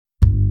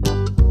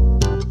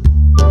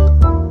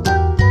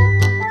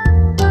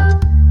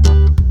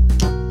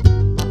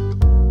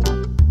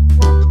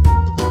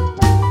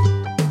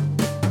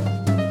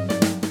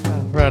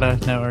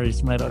No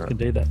worries, mate. I can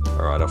do that.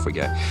 All right, off we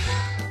go.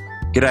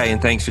 G'day and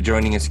thanks for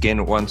joining us again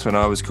at Once When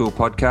I Was Cool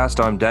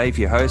podcast. I'm Dave,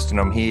 your host, and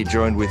I'm here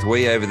joined with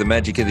Wee over the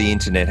magic of the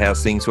internet.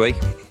 How's things, Wee?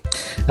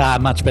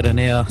 Much better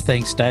now.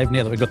 Thanks, Dave.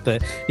 Now that we've got the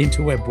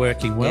interweb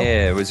working well.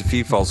 Yeah, it was a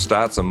few false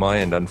starts on my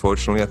end,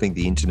 unfortunately. I think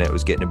the internet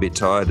was getting a bit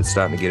tired. It's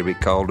starting to get a bit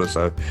colder,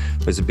 so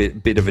there's a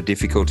bit of a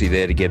difficulty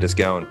there to get us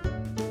going.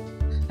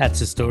 That's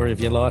the story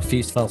of your life.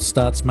 Few false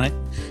starts, mate.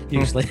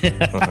 Usually.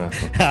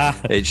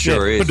 It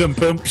sure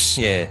is.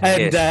 Yeah.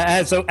 And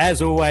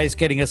as always,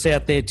 getting us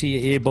out there to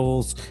your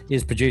earballs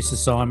is producer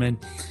Simon.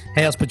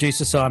 How's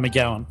producer Simon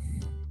going?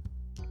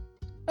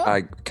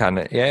 I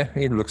can't. Yeah,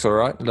 he looks all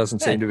right.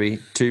 Doesn't seem to be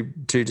too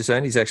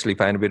discerning. He's actually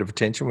paying a bit of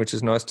attention, which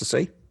is nice to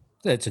see.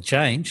 That's a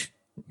change.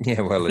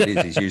 Yeah, well, it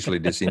is. He's usually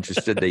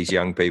disinterested. These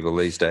young people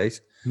these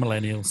days.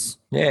 Millennials.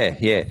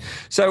 Yeah.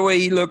 So I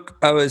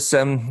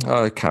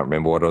can't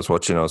remember what I was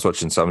watching. I was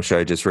watching some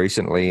show just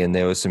recently, and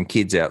there were some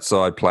kids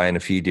outside playing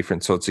a few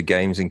different sorts of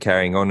games and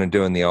carrying on and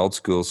doing the old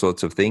school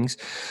sorts of things.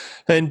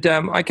 And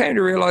I came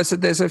to realise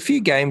that there's a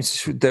few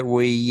games that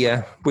we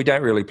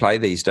don't really play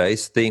these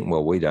days.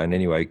 Well, we don't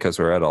anyway because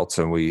we're adults,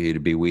 and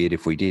it'd be weird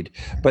if we did.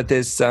 But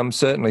there's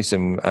certainly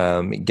some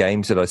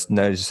games that I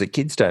noticed that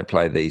kids don't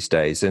play these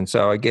days. And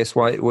so I guess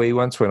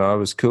once when I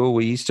was cool,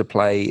 we used to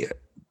play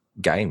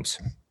games.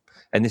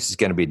 And this is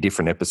going to be a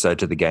different episode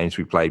to the games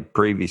we played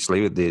previously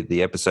with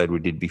the episode we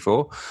did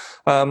before.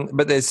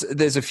 But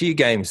there's a few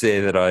games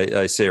there that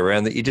I see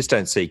around that you just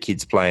don't see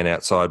kids playing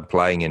outside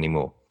playing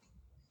anymore.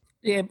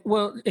 Yeah,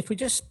 well, if we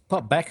just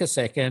pop back a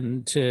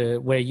second to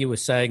where you were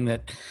saying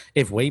that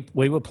if we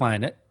were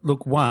playing it,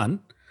 look, one,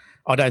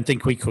 I don't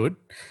think we could.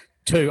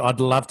 Two, I'd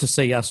love to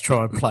see us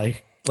try and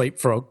play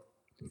Leapfrog.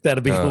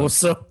 That'd be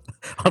awesome.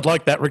 I'd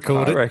like that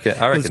recorded. I reckon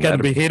it's going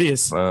to be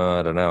hideous.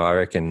 I don't know. I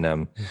reckon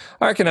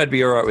I'd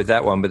be all right with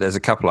that one, but there's a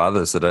couple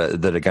others that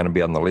are going to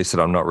be on the list that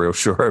I'm not real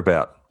sure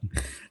about.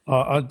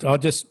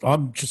 I'm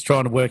just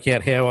trying to work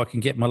out how I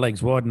can get my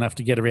legs wide enough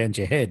to get around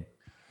your head.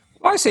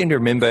 I seem to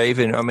remember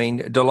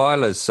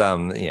Delilah's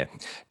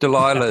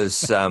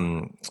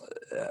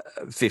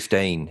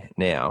 15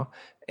 now,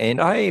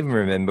 and I even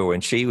remember when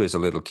she was a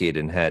little kid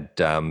and had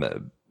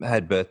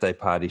birthday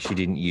parties. They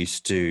didn't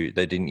used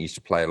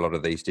to play a lot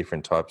of these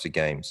different types of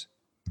games.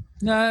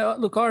 No,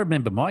 look, I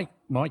remember my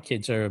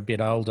kids are a bit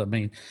older. I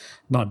mean,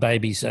 my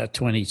baby's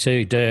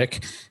 22, Dirk,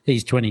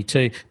 he's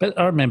 22. But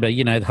I remember,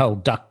 the whole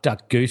duck,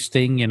 goose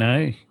thing,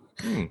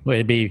 where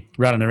you'd be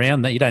running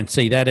around. That you don't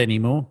see that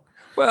anymore.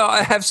 Well,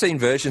 I have seen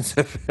versions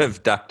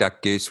of Duck,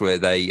 Duck, Goose where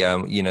they,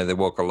 they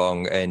walk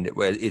along and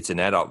where it's an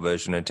adult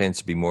version. It tends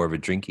to be more of a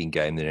drinking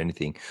game than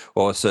anything,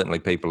 or certainly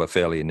people are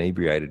fairly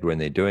inebriated when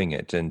they're doing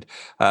it. And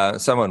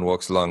someone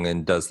walks along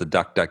and does the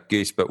Duck, Duck,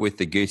 Goose, but with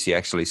the goose, he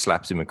actually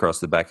slaps him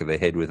across the back of the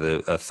head with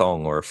a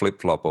thong or a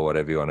flip-flop or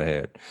whatever you want to hear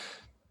it.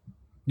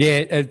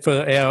 Yeah, and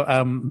for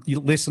our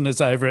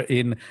listeners over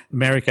in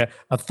America,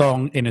 a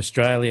thong in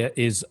Australia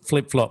is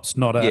flip-flops,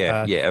 not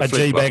a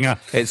G-banger.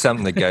 It's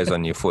something that goes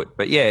on your foot.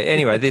 But, yeah,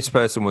 anyway, this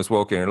person was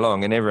walking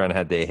along and everyone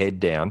had their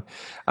head down.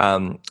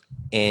 And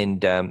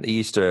he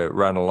used to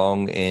run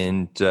along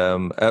and,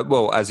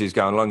 as he was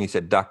going along, he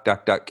said, duck,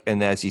 duck, duck.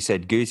 And as he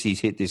said goose,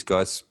 he's hit this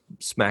guy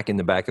smack in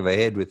the back of the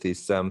head with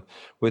this song.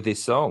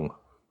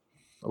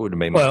 It would have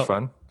been much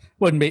fun.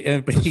 Wouldn't be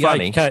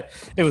funny.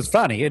 It was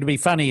funny. It'd be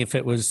funny if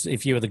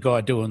you were the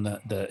guy doing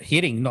the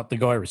hitting, not the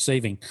guy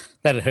receiving.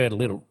 That'd hurt a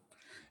little.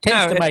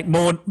 Tends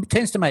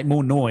to make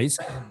more noise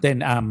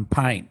than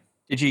pain.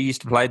 Did you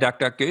used to play Duck,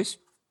 Duck, Goose?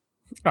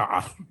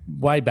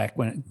 Way back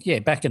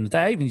back in the day.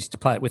 I even used to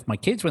play it with my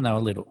kids when they were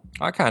little.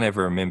 I can't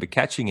ever remember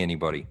catching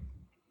anybody.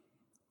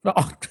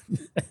 Oh,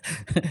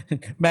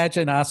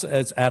 imagine us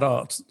as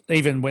adults,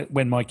 even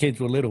when my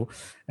kids were little,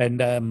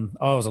 and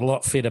I was a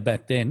lot fitter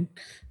back then.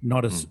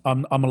 Not as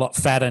I'm a lot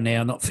fatter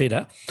now, not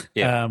fitter.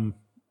 Yeah.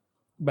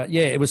 But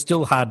yeah, it was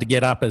still hard to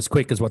get up as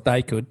quick as what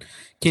they could.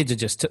 Kids are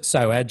just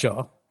so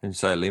agile. And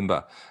so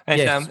limber. And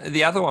yes.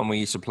 The other one we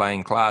used to play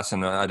in class,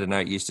 and I don't know,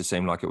 it used to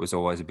seem like it was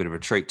always a bit of a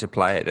treat to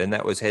play it, and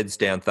that was heads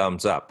down,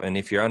 thumbs up. And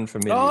if you're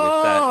unfamiliar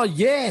with that... Oh,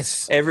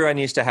 yes. Everyone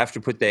used to have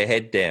to put their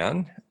head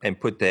down and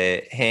put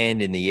their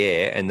hand in the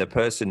air, and the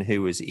person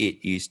who was it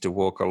used to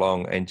walk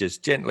along and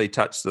just gently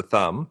touch the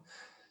thumb.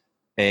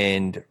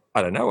 And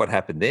I don't know what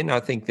happened then.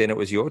 I think then it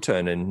was your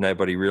turn and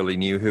nobody really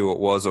knew who it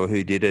was or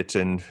who did it.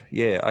 And,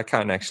 yeah, I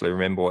can't actually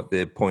remember what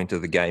the point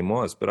of the game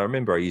was, but I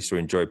remember I used to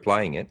enjoy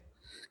playing it.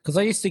 Because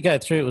I used to go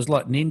through, it was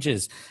like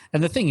ninjas.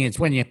 And the thing is,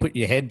 when you put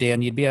your head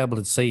down, you'd be able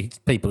to see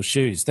people's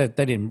shoes. They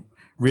didn't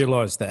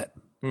realise that.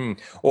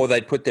 Or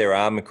they'd put their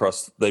arm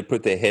across, they'd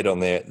put their head on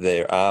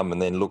their arm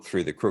and then look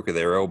through the crook of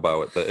their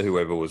elbow at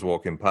whoever was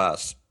walking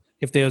past.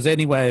 If there was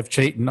any way of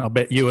cheating, I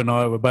bet you and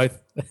I were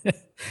both,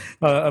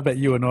 I bet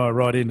you and I are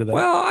right into that.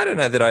 Well, I don't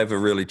know that I ever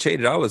really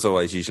cheated. I was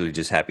always usually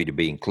just happy to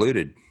be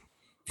included.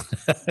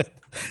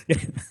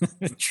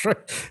 True.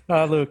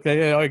 Oh, look,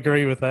 yeah, I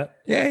agree with that.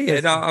 Yeah.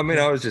 No, I mean,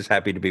 I was just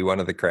happy to be one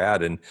of the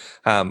crowd, and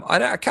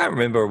I can't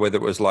remember whether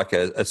it was like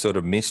a sort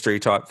of mystery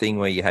type thing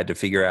where you had to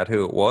figure out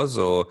who it was,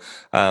 or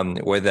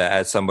whether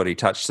as somebody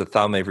touched the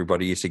thumb,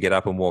 everybody used to get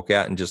up and walk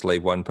out and just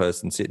leave one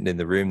person sitting in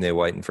the room there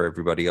waiting for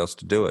everybody else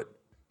to do it.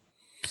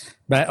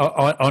 But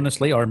I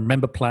honestly, I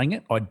remember playing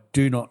it. I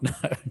do not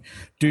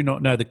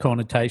know the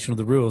connotation of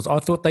the rules. I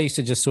thought they used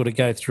to just sort of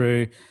go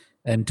through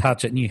and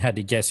touch it, and you had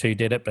to guess who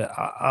did it. But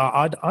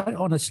I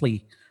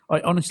honestly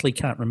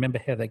can't remember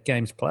how that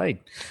game's played.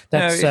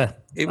 That's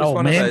it was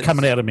one of those,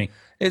 coming out of me.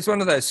 It's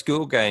one of those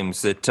school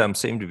games that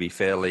seem to be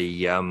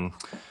fairly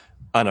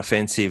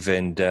unoffensive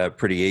and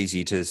pretty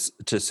easy to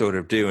sort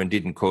of do, and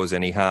didn't cause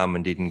any harm,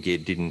 and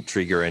didn't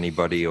trigger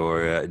anybody,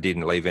 or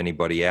didn't leave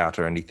anybody out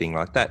or anything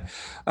like that.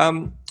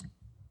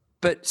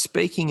 But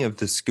speaking of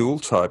the school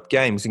type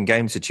games and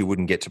games that you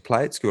wouldn't get to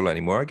play at school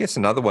anymore, I guess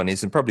another one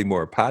is, and probably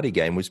more a party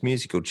game, was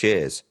musical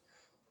chairs.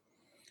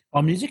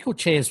 Oh, musical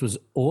chairs was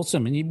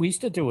awesome, and we used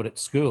to do it at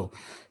school.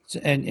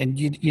 And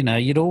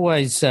you'd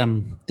always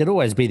there'd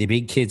always be the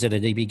big kids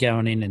that'd be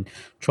going in and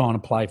trying to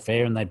play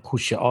fair, and they'd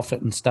push you off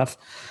it and stuff.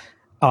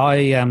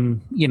 I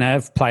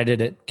have played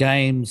it at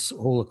games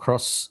all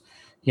across.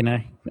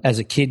 As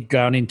a kid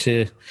going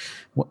into,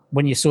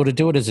 when you sort of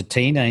do it as a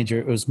teenager,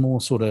 it was more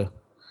sort of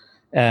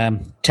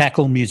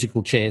tackle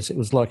musical chairs. It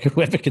was like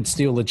whoever could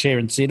steal the chair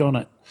and sit on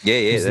it.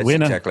 Yeah, that's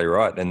exactly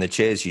right. And the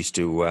chairs used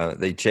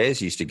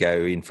to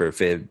go in for a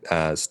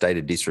fair state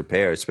of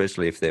disrepair,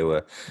 especially if there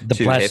were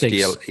two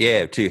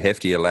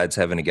heftier lads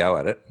having a go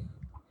at it.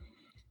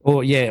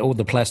 Or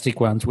the plastic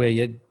ones where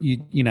you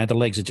the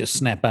legs would just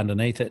snap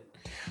underneath it.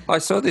 I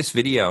saw this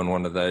video on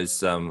one of those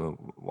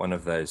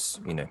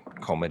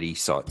comedy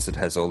sites that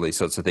has all these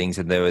sorts of things,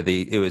 and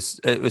it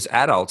was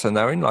adults, and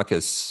they were in like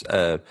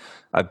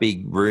a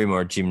big room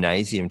or a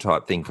gymnasium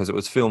type thing, because it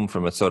was filmed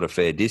from a sort of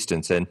fair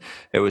distance, and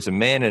it was a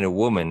man and a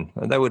woman,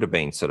 and they would have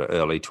been sort of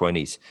early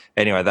 20s.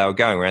 Anyway, they were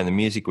going around, the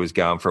music was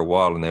going for a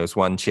while, and there was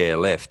one chair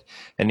left.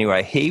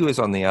 Anyway, he was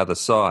on the other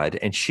side,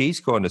 and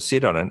she's going to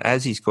sit on it. And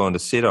as she's going to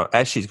sit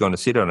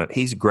on it,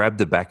 he's grabbed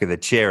the back of the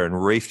chair and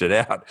reefed it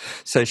out.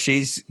 So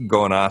she's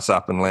gone ass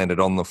up and landed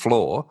on the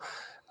floor.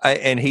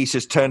 And he's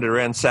just turned it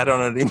around, sat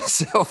on it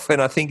himself,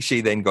 and I think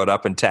she then got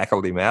up and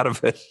tackled him out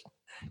of it.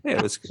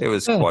 Yeah, it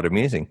was quite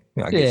amusing.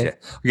 I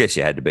guess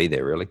you had to be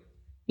there, really.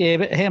 Yeah,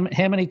 but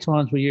how many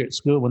times were you at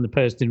school when the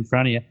person in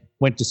front of you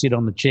went to sit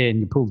on the chair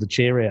and you pulled the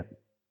chair out?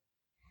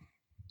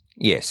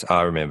 Yes,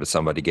 I remember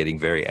somebody getting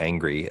very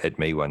angry at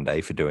me one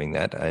day for doing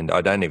that, and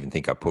I don't even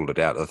think I pulled it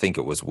out. I think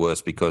it was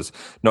worse, because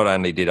not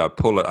only did I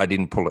pull it, I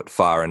didn't pull it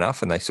far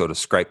enough, and they sort of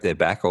scraped their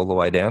back all the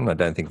way down. I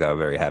don't think they were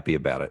very happy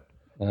about it.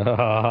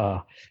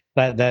 Oh,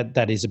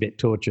 that is a bit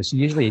torturous.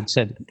 Usually it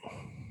said...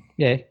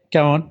 Yeah,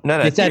 go on. No,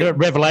 it's a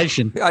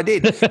revelation. I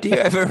did. Do you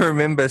ever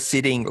remember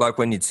sitting, like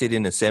when you'd sit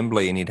in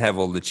assembly and you'd have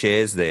all the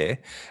chairs there,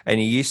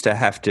 and you used to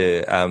have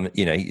to,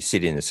 you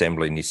sit in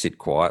assembly and you sit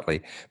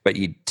quietly, but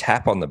you'd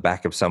tap on the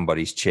back of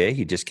somebody's chair.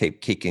 You just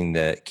keep kicking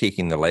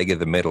the leg of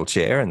the metal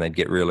chair, and they'd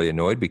get really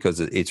annoyed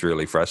because it's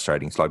really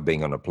frustrating. It's like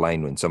being on a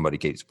plane when somebody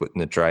keeps putting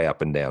the tray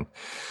up and down.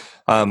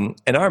 And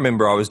I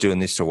remember I was doing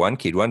this to one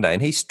kid one day,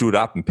 and he stood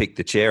up and picked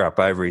the chair up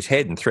over his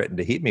head and threatened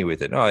to hit me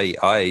with it. And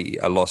I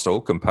lost all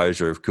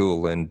composure of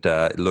cool, and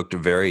looked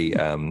very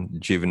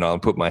juvenile,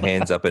 and put my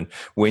hands up and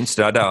winced.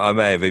 I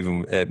may have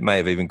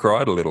even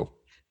cried a little.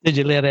 Did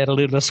you let out a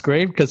little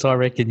scream? Because I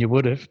reckon you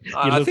would have.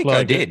 I think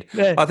I did.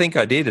 Yeah. I think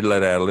I did and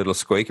let out a little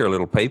squeak or a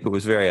little peep. It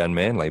was very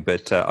unmanly.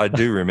 But I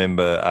do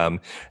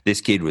remember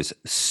this kid was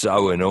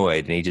so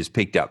annoyed, and he just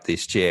picked up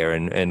this chair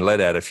and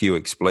let out a few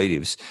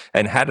expletives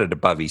and had it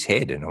above his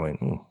head. And I went,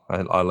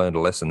 I learned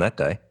a lesson that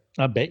day.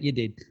 I bet you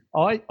did.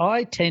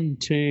 I tend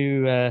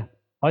to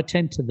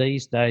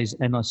these days,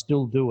 and I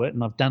still do it,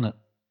 and I've done it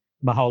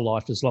my whole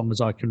life as long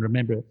as I can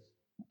remember it.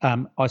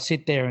 I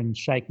sit there and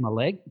shake my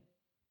leg.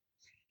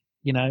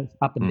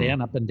 Up and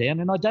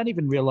down, and I don't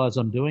even realise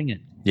I'm doing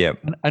it. Yeah.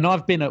 And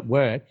I've been at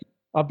work.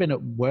 I've been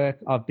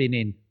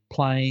in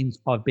planes.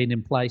 I've been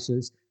in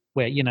places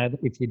where,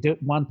 if you do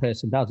it, one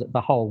person does it,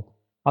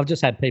 I've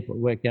just had people at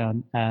work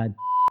going, do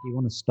you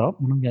want to stop?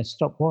 And I'm going,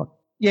 stop what?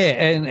 Yeah,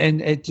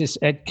 and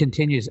it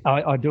continues.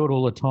 I do it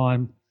all the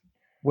time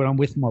when I'm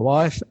with my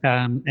wife,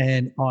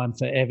 and I'm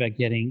forever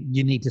getting,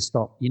 you need to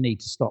stop.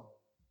 It's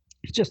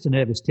just a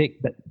nervous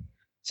tick, but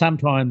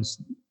sometimes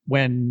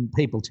when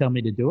people tell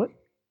me to do it,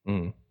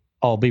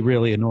 I'll be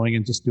really annoying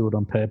and just do it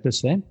on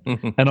purpose then.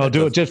 And I'll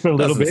do it just for a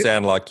little bit. Doesn't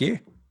sound like you.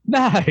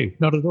 No,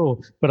 not at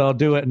all. But I'll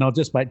do it, and I'll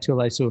just wait till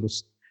they sort of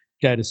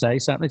go to say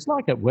something. It's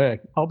like at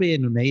work. I'll be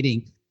in a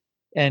meeting,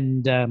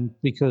 and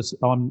because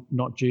I'm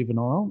not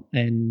juvenile,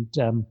 and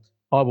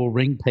I will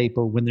ring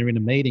people when they're in a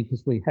meeting,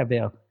 because we have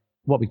our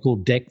what we call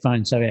deck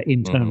phone, so our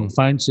internal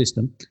phone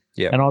system.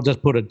 Yeah. And I'll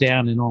just put it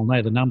down, and I'll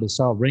know the number,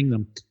 so I'll ring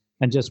them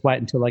and just wait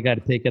until they go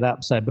to pick it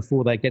up. So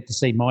before they get to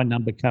see my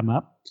number come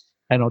up,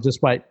 and I'll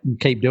just wait and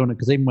keep doing it,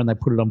 because even when they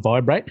put it on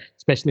vibrate,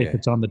 especially if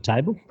it's on the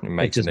table, it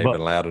makes an even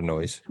louder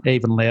noise.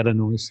 Even louder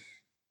noise.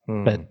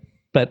 But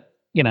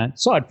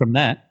aside from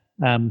that,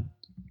 I'm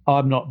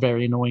not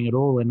very annoying at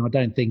all, and I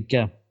don't think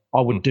I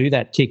would do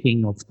that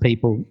kicking of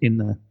people in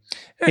the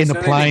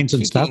planes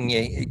and stuff.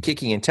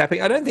 Kicking and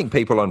tapping. I don't think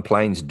people on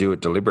planes do it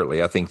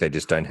deliberately. I think they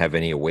just don't have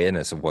any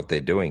awareness of what they're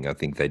doing. I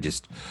think they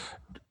just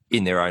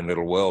in their own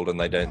little world and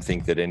they don't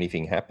think that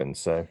anything happens.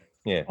 So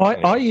yeah.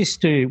 I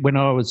used to when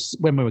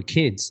we were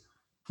kids,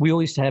 we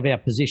all used to have our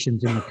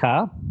positions in the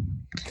car.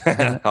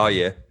 Oh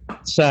yeah.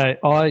 So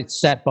I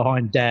sat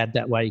behind Dad.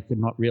 That way he could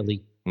not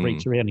really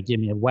reach around and give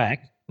me a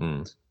whack.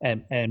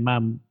 And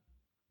Mum,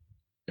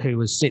 who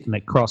was sitting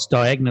across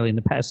diagonally in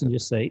the passenger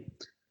seat,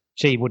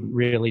 she wouldn't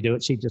really do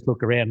it. She'd just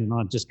look around and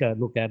I'd just go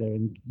look at her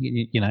and,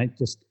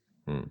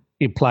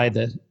 you play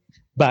the...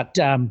 But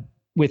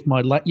with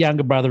my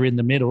younger brother in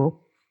the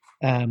middle,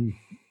 who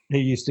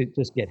used to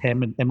just get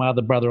hammered, and my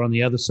other brother on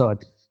the other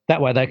side,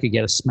 that way they could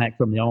get a smack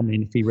from the old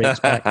man if he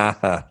reached back.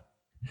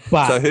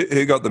 But, so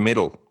who got the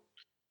middle?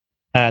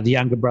 The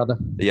younger brother.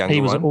 The younger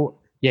one?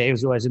 He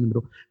was always in the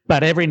middle.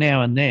 But every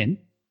now and then,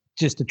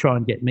 just to try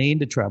and get me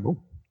into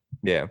trouble,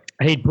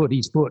 he'd put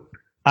his foot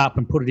up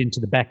and put it into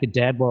the back of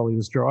Dad while he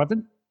was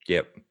driving.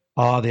 Yep.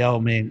 Oh, the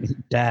old man,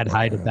 Dad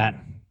hated that.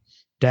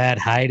 Dad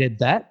hated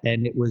that,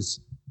 and it was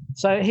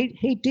so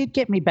he did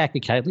get me back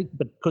occasionally,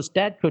 but because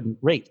Dad couldn't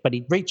reach, but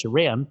he'd reach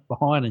around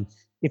behind, and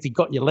if he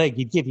got your leg,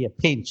 he'd give you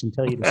a pinch and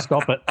tell you to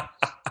stop it.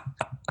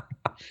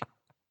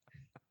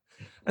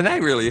 And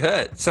they really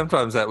hurt.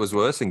 Sometimes that was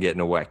worse than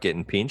getting a whack,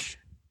 getting pinched.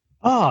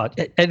 Oh,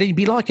 and he'd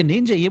be like a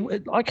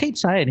ninja. I keep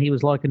saying he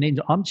was like a ninja.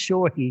 I'm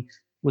sure he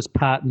was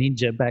part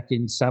ninja back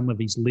in some of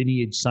his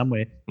lineage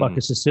somewhere, like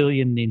a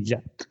Sicilian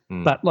ninja.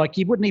 But like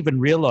you wouldn't even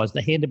realise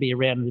the hand to be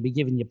around and to be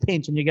giving you a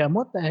pinch and you're going,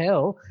 what the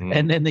hell?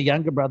 And then the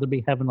younger brother would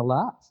be having a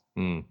laugh,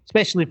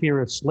 especially if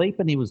you're asleep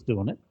and he was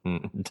doing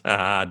it.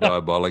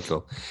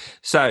 Diabolical.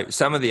 So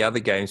some of the other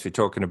games we're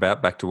talking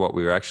about, back to what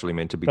we were actually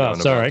meant to be going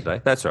about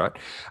today. That's all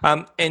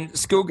right. And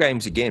school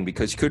games again,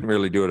 because you couldn't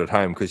really do it at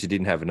home because you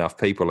didn't have enough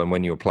people, and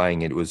when you were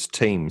playing it was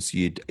teams,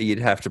 you'd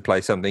have to play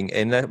something,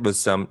 and that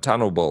was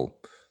tunnel ball.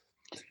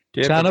 Do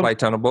you ever play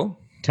tunnel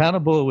ball? Tunnel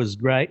ball was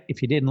great.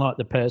 If you didn't like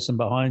the person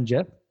behind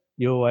you,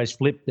 you always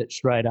flipped it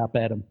straight up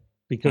at them.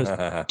 Because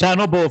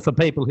tunnel ball, for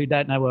people who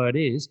don't know what it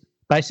is,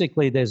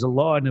 basically there's a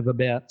line of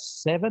about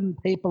 7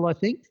 people, I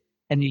think,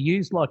 and you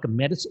use like a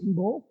medicine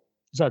ball.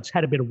 So it's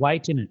had a bit of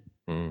weight in it.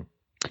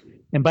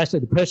 And basically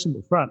the person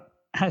at the front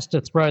has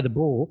to throw the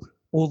ball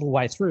all the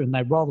way through, and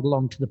they roll it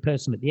along to the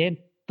person at the end.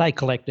 They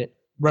collect it,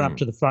 run up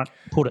to the front,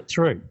 put it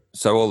through.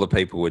 So all the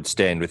people would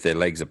stand with their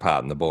legs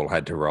apart and the ball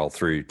had to roll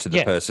through to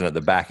the person at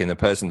the back, and the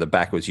person at the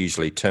back was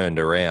usually turned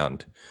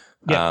around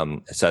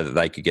so that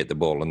they could get the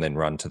ball and then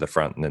run to the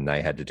front, and then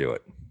they had to do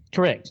it.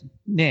 Correct.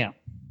 Now,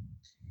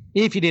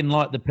 if you didn't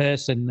like the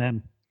person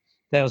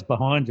that was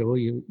behind you, or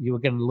you were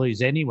going to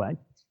lose anyway,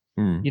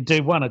 you'd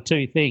do one or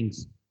two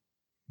things.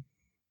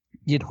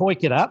 You'd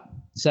hoik it up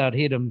so it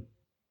hit them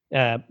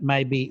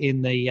maybe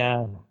in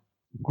the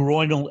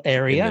groinal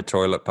area. In the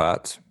toilet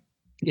parts.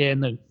 Yeah,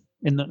 in the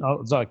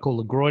as I call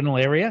the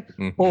groinal area,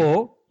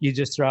 or you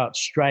just throw it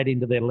straight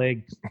into their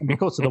leg, and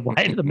because of the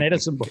weight of the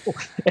medicine ball,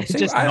 it's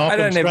just knock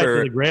them straight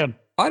to the ground.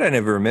 I don't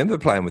ever remember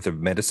playing with a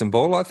medicine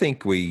ball. I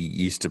think we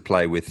used to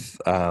play with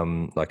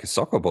like a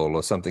soccer ball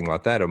or something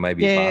like that, or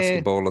maybe a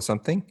basketball or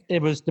something.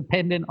 It was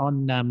dependent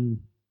on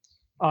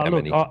how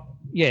many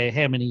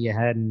you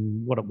had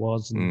and what it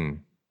was,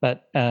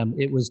 but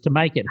it was to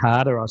make it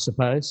harder, I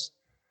suppose.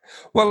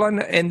 Well,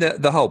 and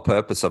the whole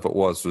purpose of it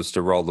was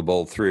to roll the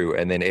ball through,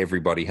 and then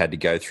everybody had to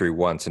go through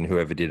once, and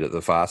whoever did it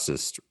the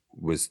fastest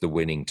was the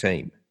winning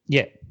team.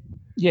 Yeah,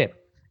 yeah.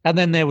 And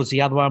then there was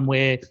the other one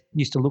where you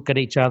used to look at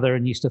each other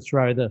and used to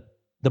throw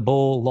the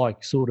ball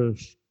like sort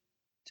of,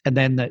 and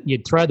then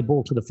you'd throw the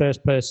ball to the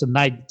first person,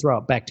 they'd throw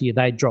it back to you,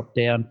 they'd drop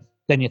down,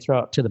 then you throw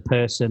it to the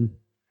person.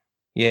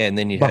 Yeah, and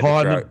then you had to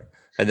throw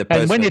it.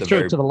 And when you threw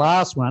it to the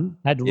last one,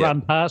 had to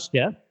run past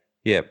you.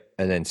 Yep,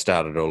 and then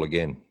start it all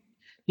again.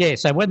 Yeah,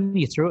 so when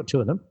you threw it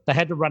to them, they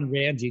had to run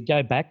around you,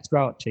 go back,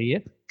 throw it to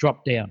you,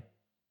 drop down,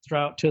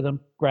 throw it to them,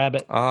 grab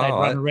it, they'd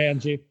run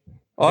around you.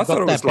 I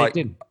thought it was like,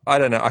 I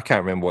don't know, I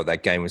can't remember what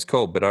that game was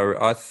called, but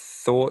I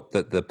thought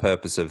that the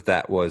purpose of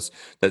that was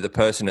that the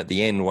person at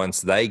the end,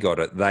 once they got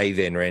it, they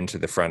then ran to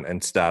the front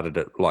and started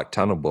it like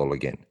tunnel ball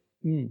again.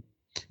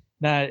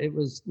 No, it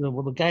was,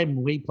 the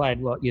game we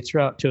played, like you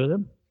throw it to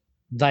them,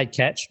 they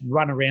catch,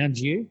 run around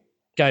you,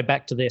 go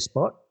back to their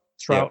spot,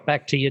 throw it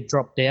back to you,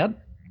 drop down,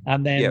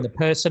 and then the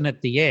person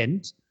at the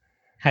end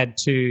had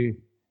to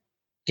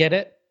get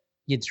it,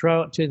 you'd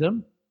throw it to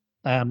them,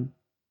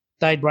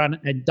 they'd run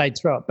and they'd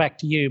throw it back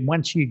to you. And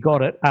once you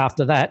got it,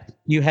 after that,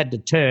 you had to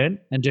turn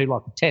and do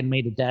like a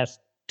 10-metre dash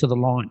to the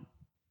line.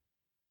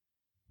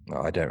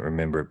 Oh, I don't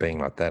remember it being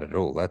like that at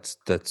all.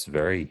 That's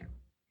very...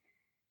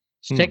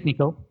 It's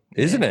technical.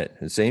 Isn't it?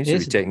 It seems to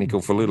be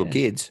technical for little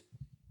kids.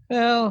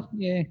 Well,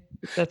 yeah.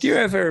 Do you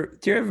ever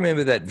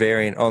remember that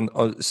variant on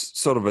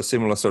sort of a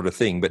similar sort of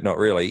thing, but not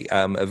really?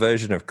 A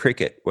version of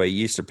cricket where you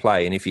used to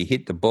play, and if you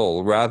hit the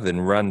ball, rather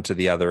than run to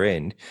the other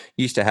end,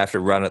 you used to have to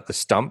run at the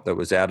stump that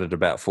was out at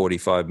about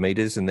 45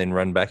 metres and then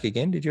run back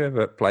again. Did you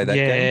ever play that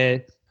game? Yeah,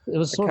 it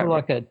was sort of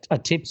like a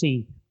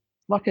tipsy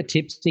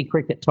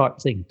cricket type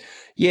thing.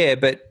 Yeah,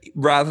 but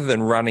rather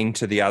than running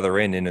to the other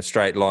end in a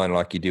straight line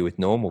like you do with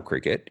normal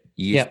cricket,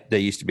 there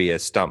used to be a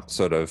stump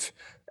sort of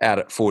out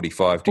at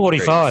 45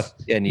 degrees. 45.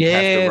 And you'd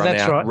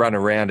have to run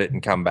around it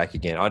and come back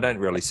again. I don't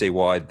really see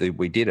why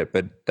we did it,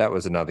 but that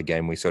was another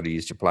game we sort of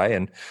used to play.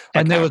 And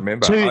I can't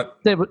remember.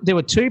 There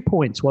were 2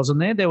 points, wasn't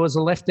there? There was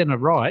a left and a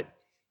right,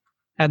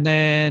 and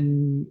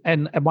then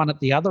and one at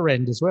the other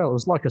end as well. It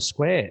was like a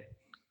square,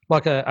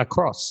 like a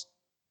cross.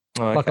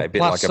 Oh, okay, like a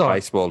bit like a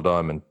baseball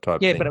diamond type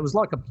thing. Yeah, but it was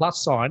like a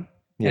plus sign,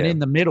 and in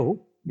the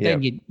middle,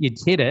 then you'd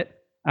hit it,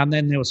 and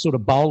then there were sort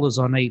of bowlers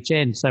on each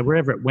end. So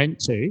wherever it went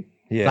to,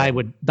 they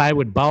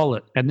would bowl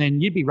it, and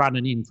then you'd be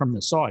running in from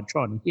the side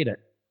trying to hit it.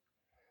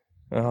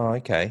 Oh,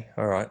 okay,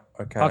 all right.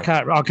 Okay, I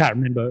can't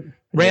remember.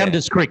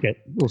 Rounders cricket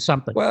or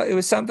something. Well, it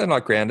was something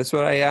like rounders.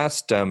 But I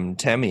asked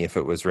Tammy if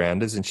it was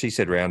rounders, and she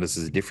said rounders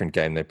is a different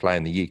game they play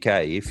in the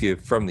UK. If you're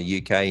from the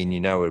UK and you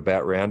know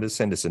about rounders,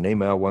 send us an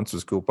email,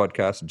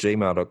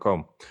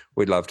 oncewascoolpodcast@gmail.com.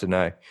 We'd love to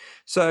know.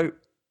 So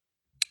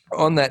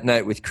on that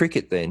note with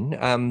cricket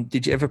then,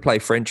 did you ever play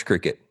French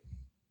cricket?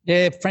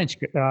 Yeah, French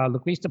cricket.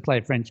 Look, we used to play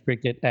French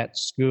cricket at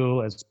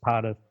school as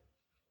part of,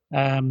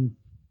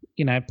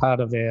 part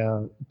of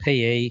our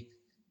PE,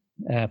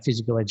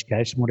 physical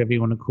education, whatever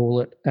you want to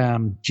call it,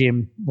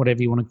 gym,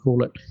 whatever you want to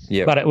call it.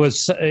 Yeah. But it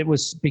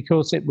was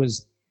because it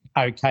was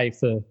okay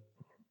for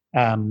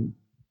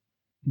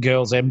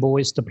girls and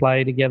boys to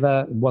play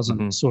together. It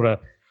wasn't sort of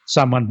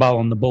someone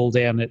bowling the ball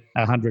down at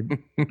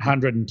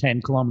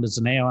 110 kilometres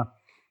an hour.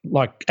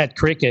 Like at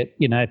cricket,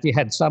 if you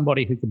had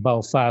somebody who could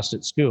bowl fast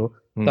at school,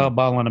 they were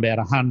bowling about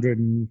 100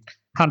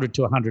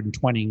 to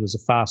 120 was a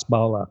fast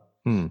bowler.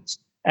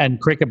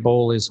 And cricket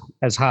ball is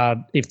as hard,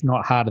 if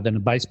not harder, than a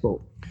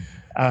baseball.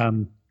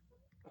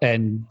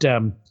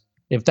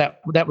 If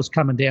that was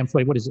coming down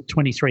for you, what is it,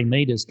 23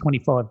 metres,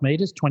 25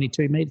 metres,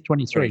 22 metres,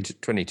 23?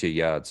 22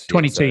 yards.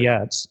 22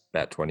 yards.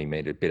 About 20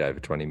 metres, a bit over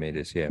 20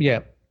 metres, yeah. Yeah.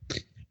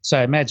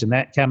 So imagine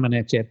that coming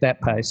at you at that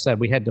pace. So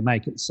we had to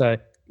make it so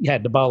you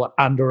had to bowl it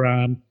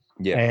underarm,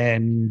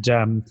 and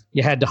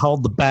you had to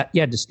hold the bat.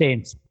 You had to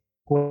stand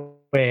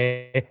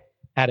square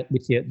at it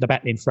with the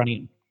bat in front of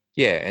you.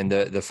 Yeah, and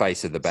the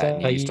face of the bat. So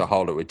and you used to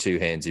hold it with 2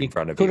 hands in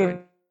front of you.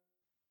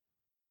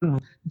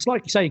 It's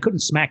like you say, you couldn't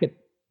smack it,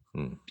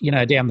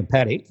 down the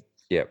paddock.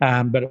 Yeah.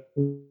 But it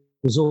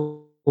was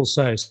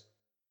also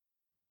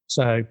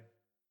so.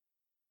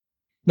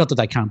 Not that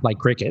they can't play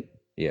cricket.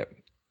 Yeah.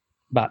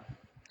 But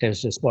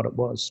it's just what it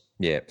was.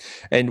 Yeah,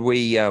 and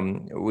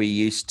you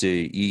used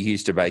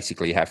to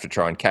basically have to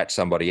try and catch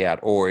somebody out,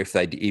 or if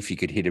you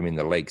could hit them in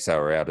the legs, they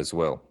were out as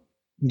well.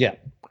 Yeah.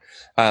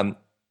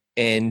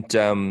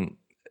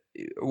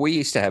 We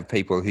used to have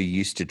people who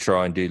used to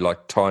try and do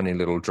like tiny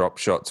little drop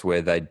shots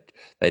where they'd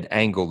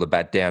angle the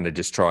bat down and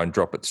just try and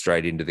drop it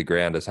straight into the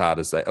ground as hard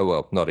as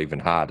not even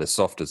hard, as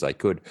soft as they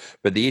could.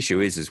 But the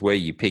issue is where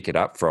you pick it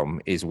up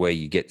from is where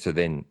you get to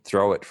then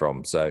throw it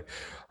from. So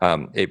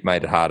it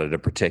made it harder to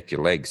protect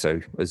your legs, so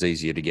it was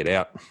easier to get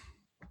out.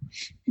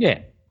 Yeah.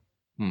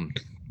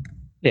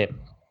 Yeah.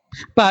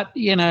 But,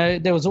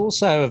 there was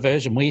also a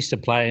version we used to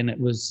play, and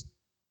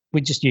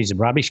we just used a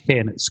rubbish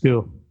can at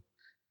school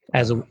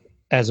as a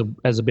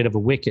bit of a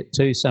wicket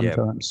too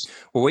sometimes. Yeah.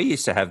 Well, we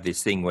used to have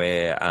this thing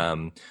where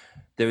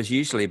there was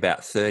usually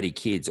about 30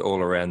 kids all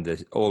around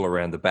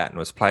the bat, and it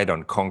was played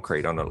on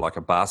concrete on like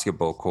a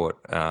basketball court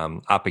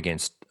up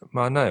against.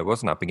 Well, no, it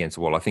wasn't up against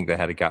the wall. I think they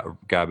had a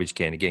garbage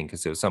can again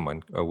because there was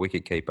a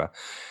wicket keeper,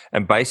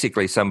 and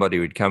basically somebody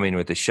would come in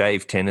with a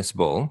shaved tennis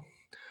ball.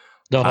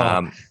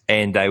 And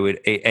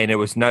it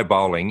was no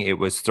bowling. It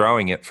was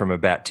throwing it from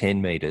about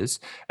 10 metres,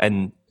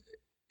 and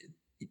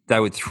they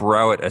would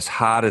throw it as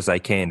hard as they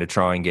can to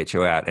try and get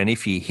you out. And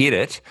if you hit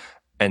it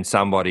and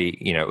somebody,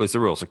 it was the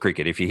rules of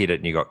cricket. If you hit it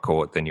and you got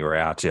caught, then you were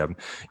out.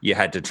 You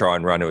had to try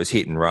and run. It was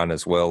hit and run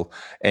as well.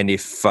 And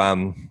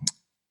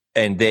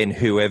and then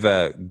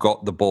whoever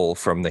got the ball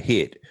from the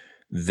hit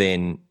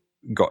then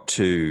got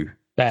to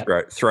got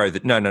to throw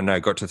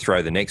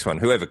the next one.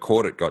 Whoever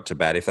caught it got to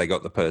bat if they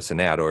got the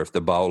person out, or if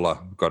the bowler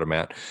got him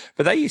out.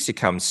 But they used to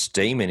come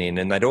steaming in,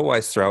 and they'd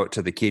always throw it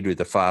to the kid with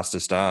the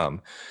fastest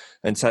arm.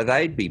 And so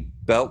they'd be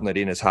belting it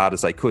in as hard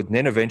as they could. And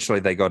then eventually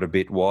they got a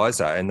bit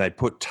wiser, and they'd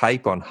put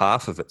tape on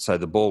half of it so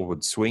the ball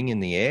would swing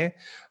in the air.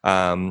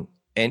 And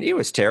it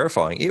was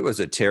terrifying. It was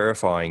a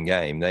terrifying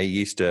game. They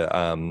used to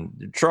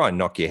try and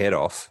knock your head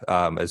off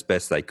as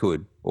best they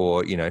could,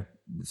 or,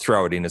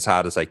 throw it in as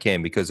hard as they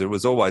can, because it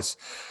was always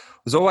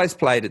was always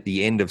played at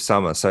the end of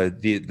summer. So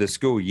the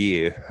school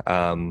year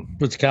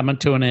was coming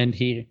to an end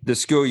here. The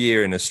school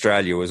year in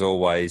Australia was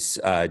always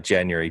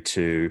January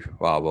to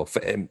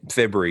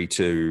February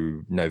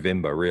to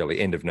November, really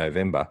end of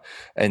November,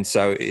 and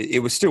so it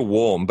was still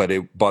warm. But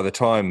by the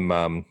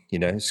time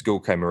school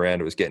came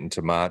around, it was getting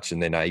to March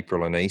and then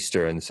April and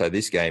Easter, and so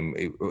this game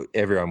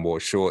everyone wore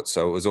shorts,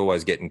 so it was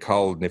always getting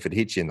cold, and if it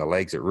hit you in the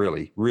legs, it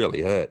really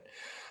really hurt.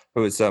 It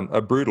was a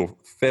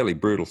fairly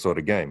brutal sort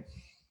of game.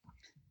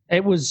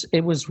 It was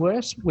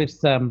worse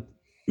with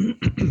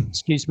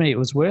excuse me. It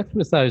was worse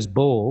with those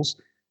balls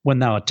when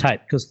they were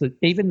taped, because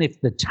even if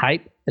the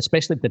tape,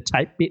 especially if the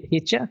tape bit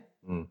hit you,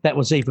 that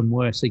was even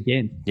worse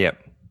again.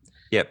 Yep.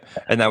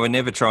 And they were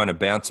never trying to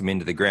bounce them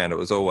into the ground. It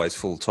was always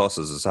full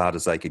tosses as hard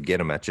as they could get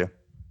them at you.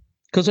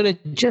 Because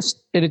it'd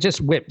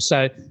just whip.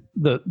 So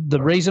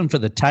the reason for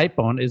the tape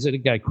on is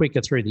it'd go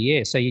quicker through the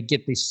air. So you'd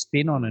get this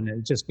spin on and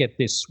it'd just get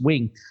this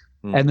swing.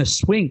 And the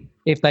swing,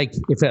 if they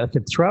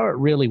could throw it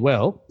really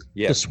well,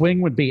 the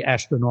swing would be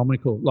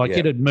astronomical. Like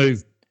it'd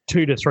move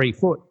 2 to 3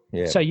 foot.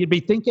 Yeah. So you'd be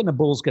thinking the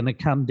ball's going to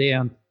come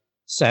down,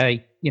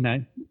 say,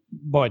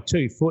 by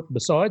 2 foot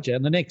beside you,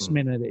 and the next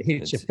minute it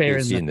hits you fair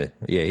hits you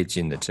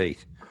in the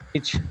teeth.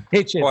 Hits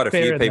you quite a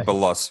few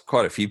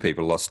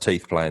people lost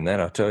teeth playing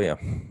that, I tell you.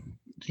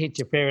 Hit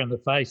you fair in the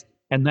face,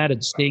 and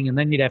that'd sting, and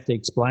then you'd have to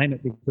explain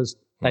it because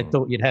they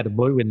thought you'd had a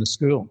blue in the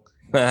school.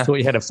 Thought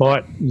you had a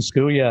fight in the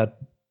schoolyard.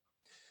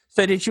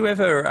 So did you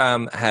ever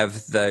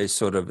have those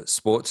sort of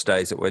sports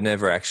days that were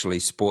never actually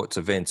sports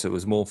events? It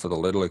was more for the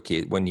littler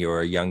kid when you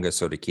were a younger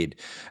sort of kid,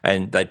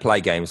 and they'd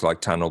play games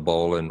like Tunnel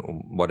Ball and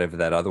whatever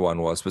that other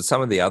one was. But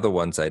some of the other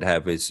ones they'd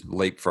have is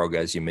leapfrog,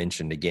 as you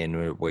mentioned again,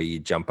 where you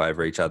jump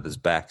over each other's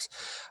backs.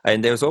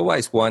 And there was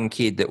always one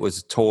kid that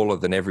was taller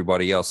than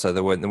everybody else.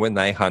 So when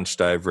they hunched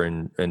over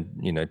and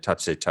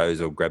touched their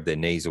toes or grabbed their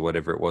knees or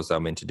whatever it was they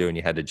were meant to do, and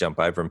you had to jump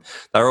over them,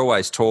 they were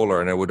always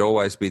taller, and it would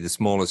always be the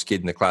smallest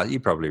kid in the class.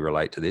 You probably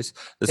relate to this.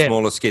 The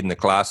smallest kid in the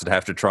class would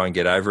have to try and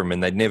get over him,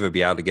 and they'd never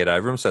be able to get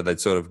over him. So they'd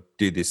sort of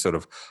do this sort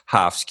of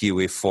half skew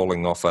if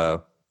falling off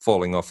a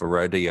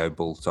rodeo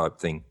bull type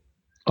thing.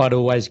 I'd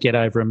always get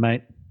over him,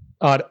 mate.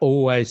 I'd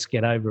always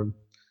get over him.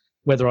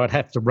 Whether I'd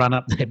have to run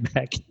up their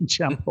back and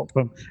jump off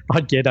them,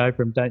 I'd get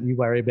over them. Don't you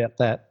worry about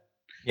that.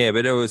 Yeah,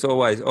 but I was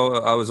always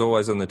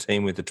on the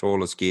team with the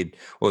tallest kid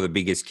or the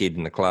biggest kid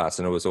in the class,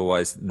 and it was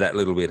always that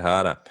little bit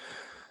harder.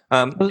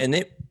 I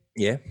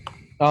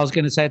was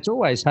going to say it's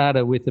always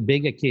harder with the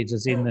bigger kids,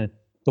 as in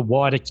the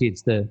wider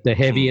kids, the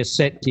heavier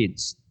set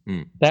kids.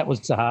 That was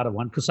the harder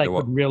one because they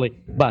couldn't really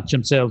bunch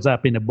themselves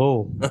up in a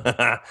ball.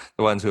 The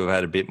ones who have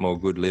had a bit more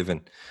good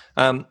living.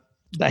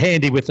 The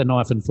handy with the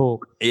knife and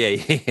fork.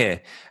 Yeah.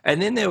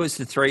 And then there was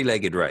the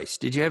 3-legged race.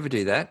 Did you ever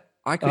do that?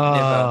 I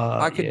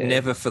could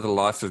never for the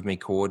life of me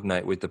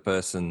coordinate with the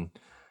person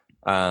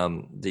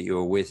that you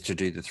were with to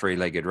do the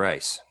 3-legged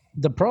race.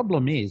 The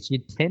problem is you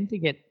tend to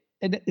get,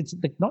 and it's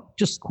not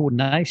just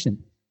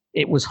coordination,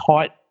 it was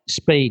height,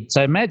 speed.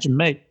 So imagine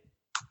me,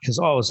 because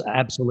I was an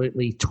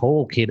absolutely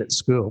tall kid at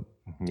school.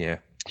 Yeah.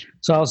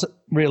 So I was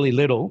really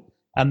little,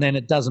 and then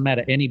it doesn't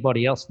matter,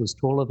 anybody else was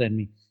taller than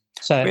me.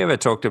 So have we ever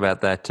talked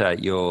about that,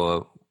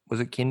 was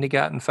it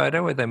kindergarten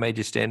photo where they made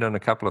you stand on a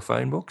couple of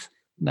phone books?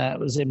 No, it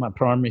was in my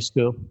primary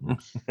school.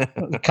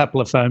 A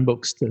couple of phone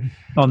books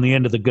on the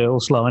end of the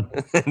girls' line.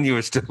 And you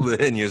were still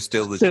there, and you're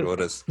still the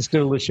shortest.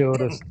 Still the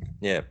shortest.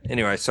 Yeah.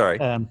 Anyway, sorry.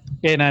 No,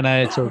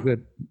 it's all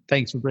good.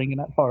 Thanks for bringing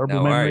up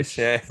horrible memories.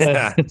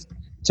 Yeah. It's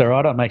all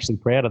right. I'm actually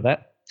proud of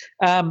that.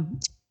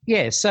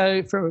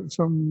 So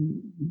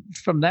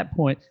from that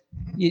point,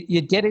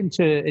 you get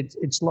into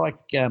it's like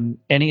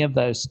any of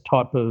those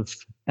type of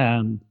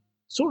they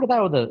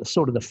were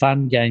the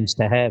fun games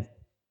to have.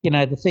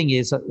 The thing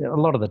is, a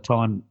lot of the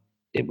time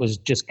it was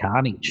just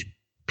carnage,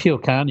 pure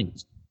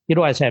carnage. You'd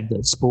always have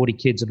the sporty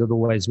kids that would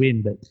always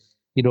win, but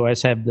you'd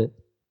always have the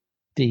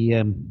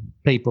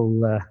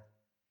people,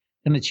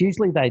 and it's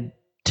usually they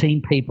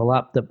team people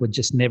up that were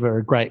just never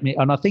a great.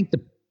 And I think the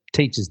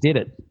teachers did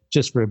it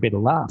just for a bit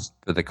of laughs.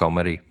 For the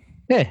comedy.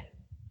 Yeah.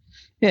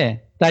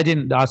 They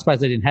didn't. I suppose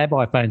they didn't have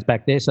iPhones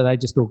back there, so they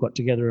just all got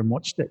together and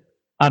watched it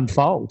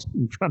unfold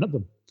in front of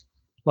them,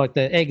 like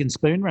the egg and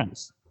spoon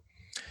race.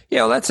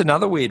 Yeah, well, that's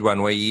another weird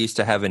one where you used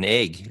to have an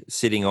egg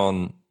sitting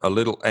on a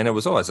little, and it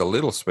was always a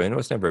little spoon. It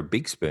was never a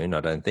big spoon, I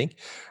don't think.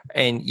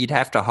 And you'd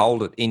have to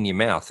hold it in your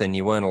mouth, and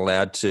you weren't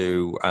allowed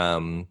to.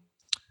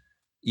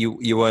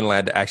 You weren't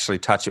allowed to actually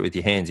touch it with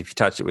your hands. If you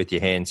touch it with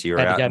your hands, you're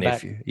out.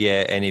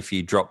 And if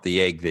you drop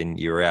the egg, then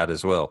you're out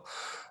as well.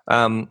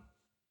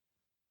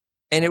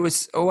 And it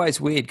was always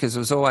weird because it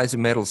was always a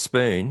metal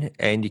spoon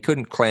and you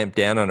couldn't clamp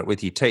down on it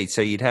with your teeth.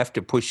 So you'd have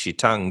to push your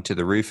tongue to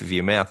the roof of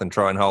your mouth and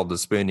try and hold the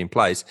spoon in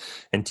place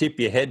and tip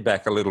your head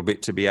back a little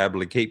bit to be able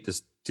to keep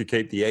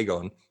the egg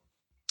on.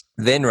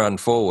 Then run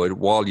forward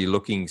while you're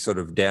looking sort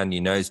of down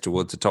your nose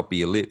towards the top of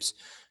your lips.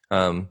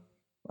 I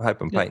hope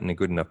I'm painting a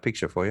good enough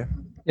picture for you.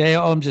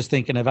 Yeah, I'm just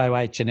thinking of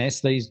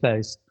OH&S these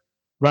days.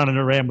 running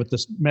around with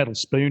this metal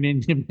spoon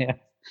in your mouth.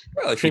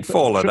 Well, if you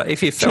fell over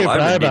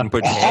and didn't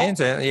put your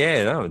hands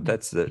out,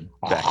 that's the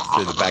back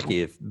through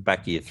the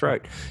back of your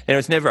throat. And it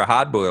was never a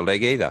hard-boiled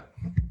egg either.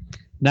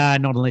 No,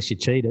 not unless you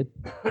cheated.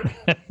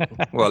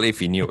 Well,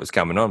 if you knew it was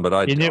coming on, but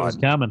I knew it was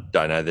coming.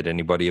 Don't know that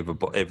anybody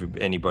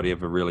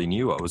ever really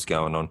knew what was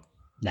going on.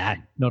 No,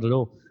 not at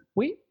all.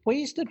 We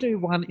used to do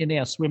one in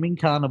our swimming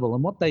carnival,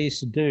 and what they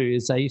used to do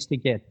is they used to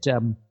get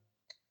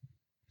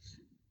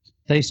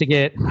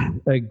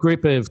a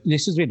group of,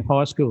 this is in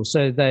high school,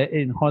 so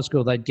in high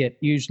school they'd get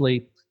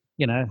usually,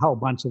 a whole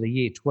bunch of the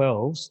year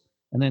 12s,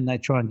 and then they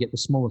try and get the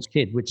smallest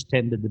kid, which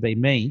tended to be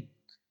me.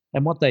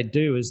 And what they'd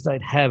do is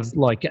they'd have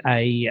like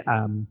a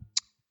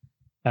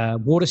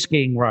water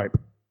skiing rope,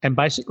 and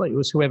basically it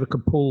was whoever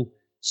could pull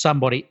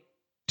somebody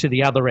to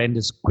the other end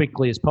as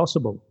quickly as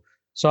possible.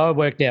 So I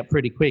worked out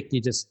pretty quick.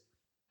 You just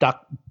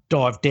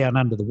dive down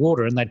under the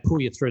water and they'd pull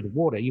you through the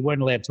water. You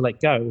weren't allowed to let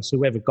go. It was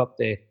whoever got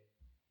there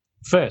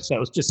first. So it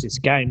was just this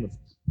game of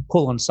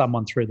pulling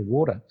someone through the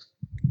water.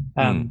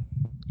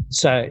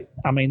 So,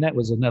 I mean, that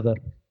was another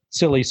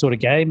silly sort of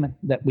game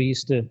that we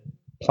used to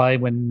play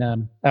when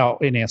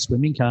in our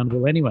swimming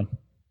carnival anyway.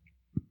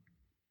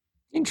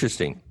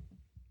 Interesting.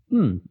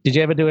 Did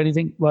you ever do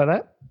anything like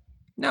that?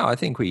 No, I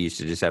think we used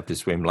to just have to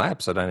swim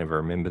laps. I don't ever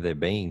remember there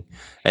being.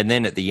 And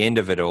then at the end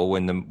of it all,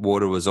 when the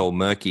water was all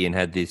murky and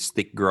had this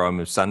thick grime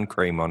of sun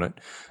cream on it,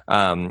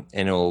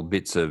 and all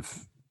bits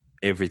of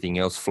everything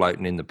else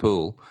floating in the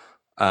pool,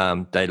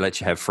 they let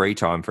you have free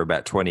time for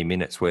about 20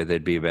 minutes where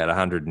there'd be about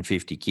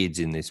 150 kids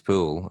in this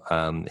pool,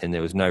 and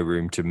there was no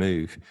room to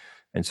move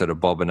and sort of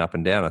bobbing up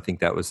and down. I think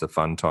that was the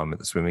fun time at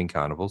the swimming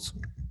carnivals.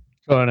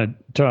 Trying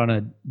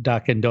to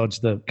duck and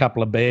dodge the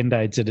couple of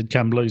Band-Aids that had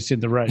come loose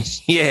in the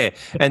race. Yeah,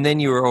 and then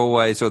you were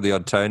always, or the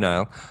odd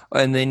toenail,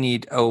 and then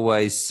you'd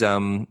always,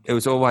 it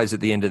was always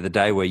at the end of the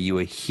day where you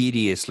were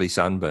hideously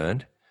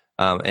sunburned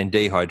and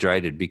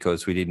dehydrated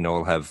because we didn't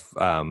all have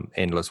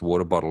endless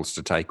water bottles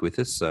to take with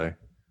us. So,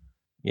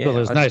 yeah. Well,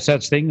 there's no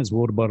such thing as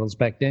water bottles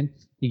back then.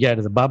 You go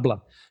to the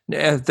bubbler.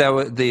 Yeah, there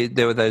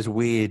were those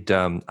weird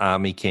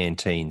army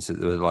canteens that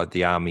were like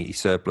the army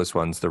surplus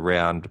ones, the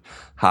round,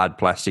 hard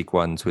plastic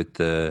ones with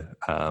the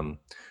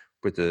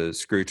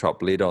screw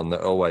top lid on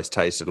that always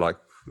tasted like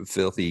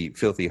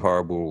filthy,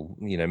 horrible,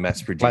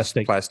 mass-produced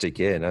plastic.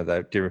 Yeah,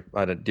 no, do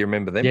you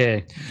remember them?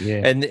 Yeah.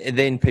 And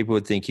then people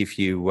would think if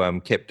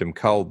you kept them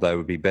cold, they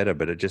would be better,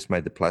 but it just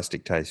made the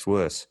plastic taste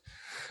worse.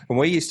 And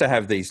we used to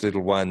have these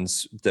little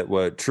ones that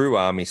were true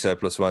army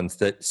surplus ones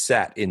that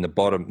sat in the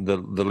bottom, the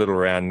little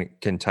round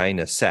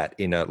container sat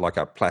in like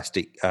a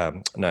plastic,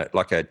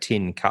 like a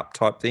tin cup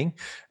type thing.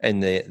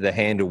 And the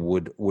handle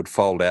would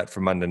fold out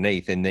from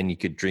underneath, and then you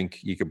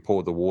could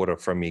pour the water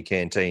from your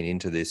canteen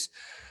into this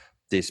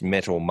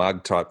metal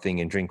mug type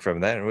thing and drink from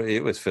that.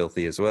 It was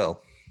filthy as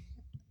well.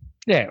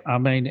 Yeah, I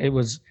mean, it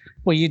was,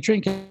 well, you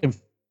drink and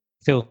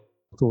filth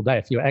all day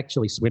if you're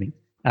actually swimming.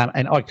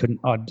 And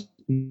I'd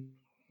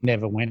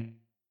never went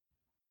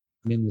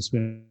in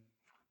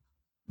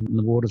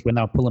the waters when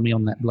they were pulling me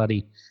on that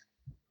bloody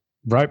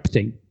rope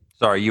thing.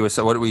 Sorry,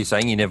 what were you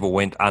saying? You never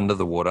went under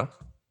the water?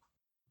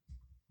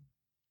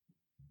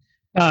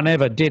 No, I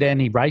never did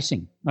any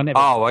racing.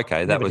 Oh,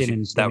 okay. That was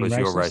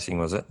your racing,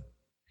 was it?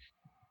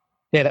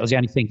 Yeah, that was the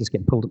only thing, just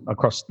getting pulled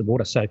across the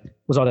water. So it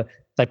was either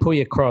they pull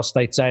you across,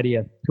 they'd say to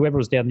you, whoever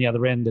was down the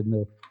other end,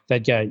 and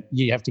they'd go,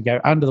 you have to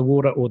go under the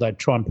water, or they'd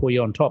try and pull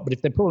you on top. But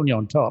if they're pulling you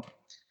on top,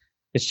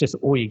 it's just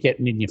all you're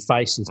getting in your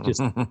face is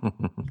just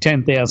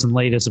 10,000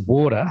 litres of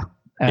water.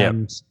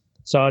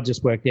 So I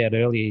just worked out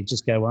earlier, you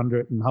just go under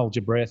it and hold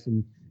your breath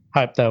and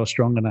hope they were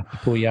strong enough to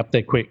pull you up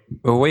there quick.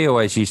 Well, we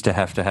always used to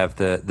have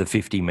the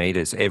 50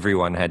 metres.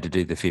 Everyone had to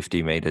do the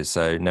 50 metres.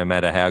 So no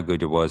matter how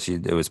good it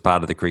was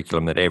part of the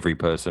curriculum that every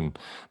person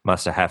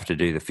must have to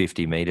do the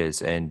 50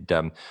 metres. And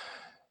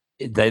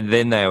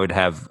then they would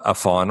have a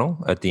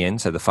final at the end,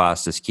 so the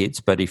fastest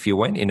kids. But if you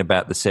went in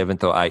about the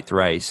 7th or 8th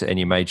race and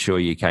you made sure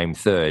you came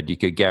third, you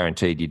could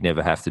guarantee you'd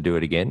never have to do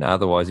it again.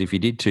 Otherwise, if you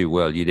did too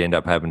well, you'd end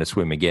up having to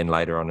swim again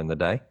later on in the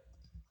day.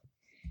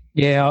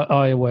 Yeah,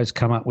 I always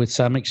come up with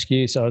some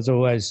excuse. I was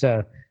always,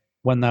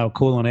 when they were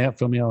calling out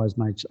for me, I always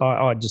made sure,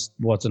 I just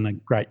wasn't a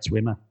great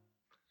swimmer.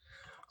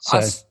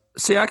 So.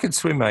 I could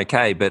swim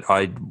okay, but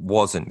I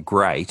wasn't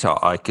great.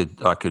 I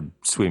could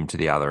swim to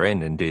the other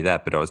end and do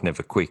that, but I was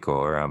never quick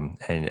or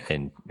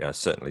and I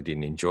certainly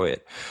didn't enjoy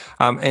it.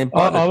 I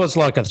was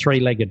like a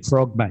 3-legged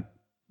frog, mate.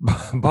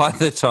 By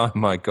the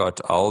time I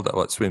got older,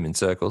 swim in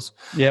circles.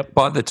 Yep.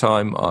 By the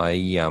time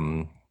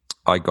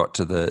I got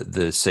to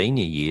the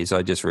senior years,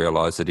 I just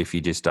realised that if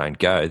you just don't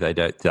go,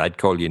 they'd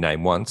call your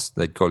name once,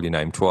 they'd call your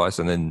name twice,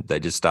 and then they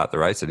just start the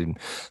race. They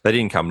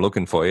didn't come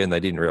looking for you, and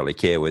they didn't really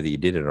care whether you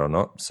did it or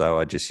not. So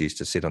I just used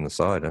to sit on the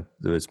side.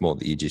 There was more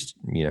that you just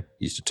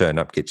used to turn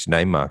up, get your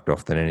name marked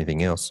off than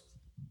anything else.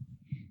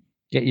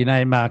 Get your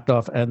name marked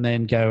off, and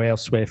then go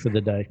elsewhere for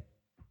the day.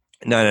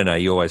 No.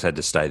 You always had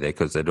to stay there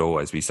because there'd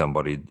always be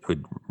somebody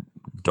who'd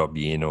dob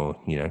you in or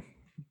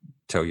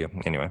tell you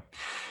anyway.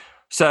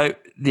 So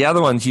the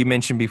other ones you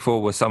mentioned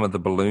before were some of the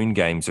balloon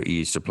games that you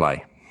used to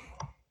play.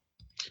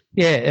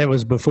 Yeah, it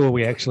was before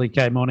we actually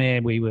came on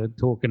air. We were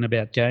talking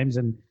about games,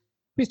 and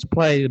we used to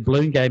play the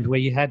balloon games where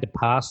you had to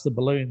pass the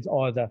balloons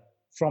either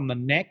from the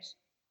neck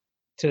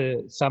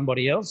to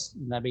somebody else,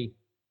 maybe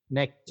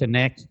neck to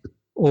neck,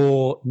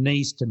 or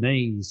knees to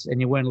knees, and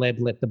you weren't allowed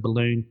to let the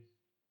balloon,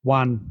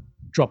 one,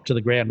 drop to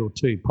the ground, or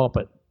two, pop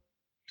it.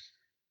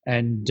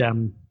 And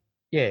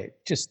yeah,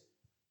 just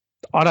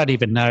I don't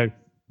even know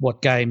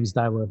what games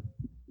they were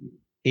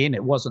in.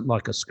 It wasn't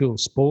like a school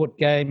sport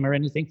game or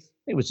anything.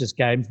 It was just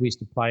games we used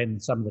to play in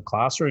some of the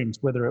classrooms,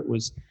 whether it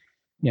was,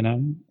 you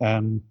know,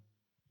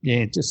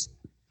 yeah, just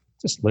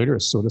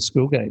ludicrous sort of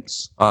school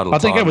games. I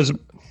think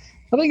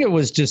it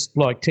was just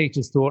like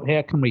teachers thought,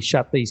 how can we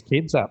shut these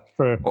kids up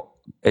for?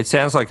 It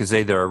sounds like it's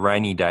either a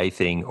rainy day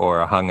thing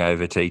or a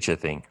hungover teacher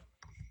thing.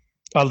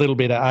 A little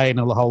bit of A and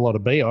a whole lot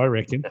of B, I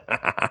reckon.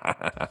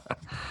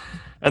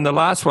 And the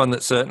last one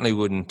that certainly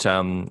wouldn't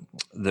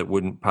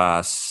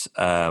pass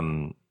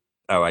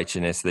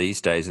OH&S these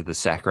days are the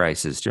sack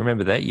races. Do you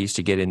remember that? You used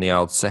to get in the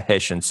old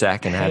Hessian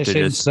sack and had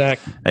to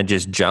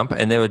just jump,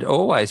 and there would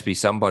always be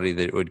somebody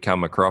that would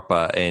come a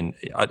cropper, and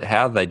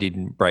how they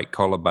didn't break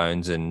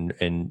collarbones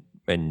and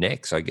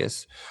necks, I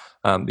guess,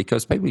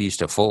 because people used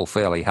to fall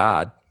fairly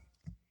hard.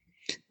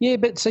 Yeah,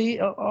 but see,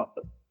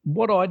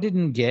 what I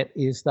didn't get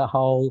is the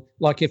whole,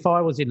 like if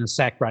I was in a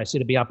sack race,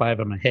 it'd be up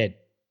over my head.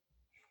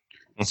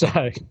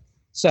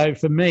 So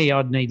for me,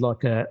 I'd need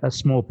like a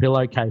small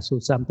pillowcase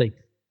or something.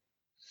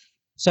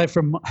 So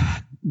from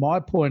my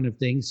point of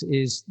things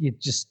is you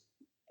just,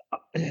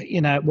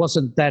 it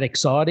wasn't that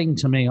exciting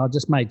to me. I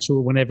just made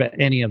sure whenever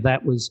any of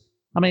that was,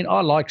 I mean,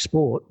 I like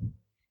sport,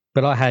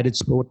 but I hated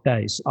sport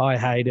days.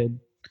 You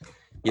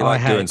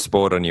like doing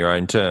sport on your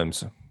own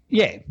terms.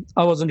 Yeah.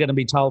 I wasn't going to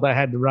be told I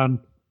had to run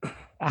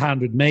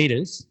 100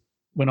 metres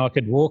when I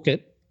could walk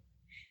it.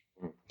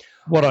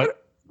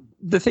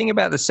 The thing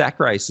about the sack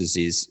races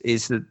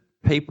is that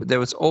there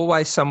was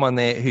always someone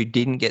there who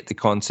didn't get the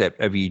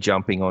concept of you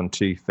jumping on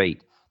 2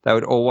 feet. They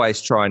would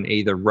always try and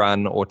either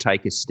run or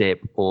take a step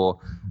or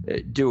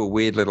do a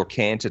weird little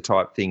canter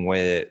type thing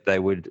where they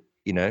would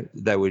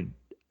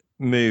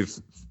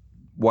move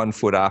 1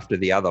 foot after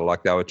the other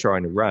like they were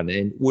trying to run,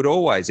 and would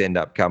always end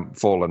up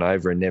falling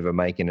over and never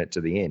making it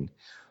to the end.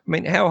 I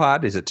mean, how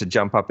hard is it to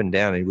jump up and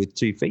down with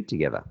 2 feet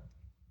together?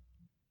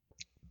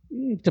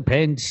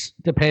 Depends.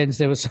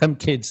 There were some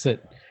kids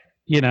that,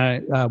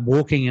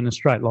 walking in a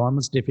straight line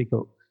was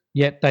difficult.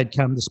 Yet they'd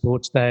come to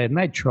sports day and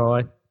they'd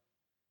try.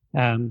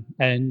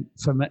 And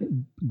for me,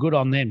 good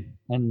on them.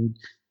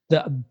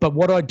 But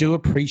what I do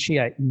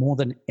appreciate more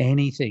than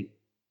anything,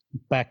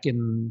 back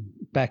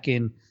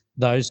in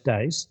those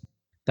days,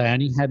 they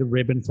only had a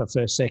ribbon for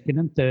first, second,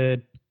 and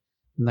third,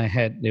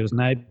 and there was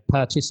no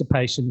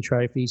participation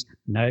trophies.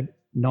 No,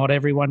 not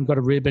everyone got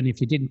a ribbon. If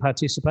you didn't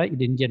participate, you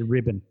didn't get a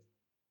ribbon.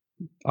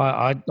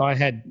 I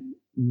had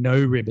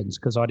no ribbons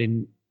because I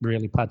didn't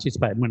really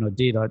participate. And when I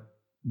did, I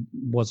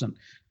wasn't.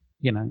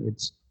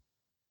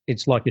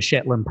 It's like a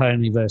Shetland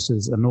pony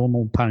versus a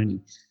normal pony.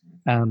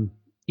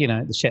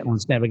 The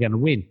Shetland's never going to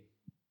win.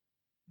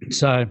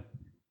 So,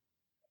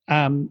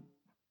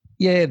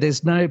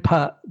 there's no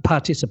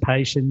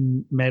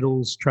participation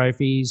medals,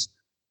 trophies.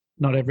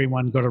 Not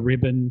everyone got a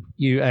ribbon.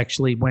 You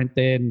actually went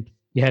there and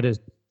you had a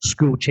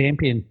school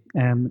champion,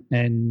 and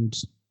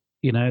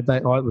I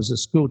was a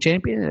school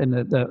champion and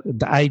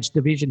the age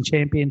division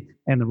champion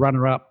and the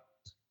runner-up.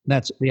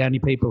 That's the only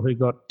people who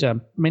got.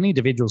 Many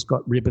individuals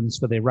got ribbons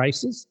for their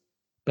races,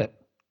 but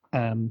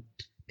at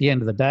the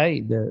end of the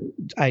day, the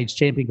age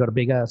champion got a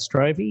big ass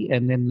trophy,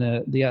 and then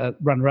the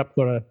runner-up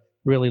got a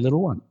really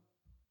little one.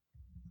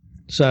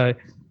 So,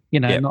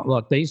 not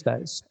like these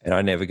days. And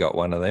I never got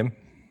one of them.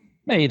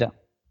 Me either.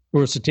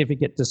 Or a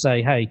certificate to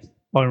say, hey,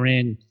 I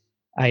ran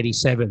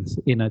 87th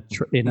in a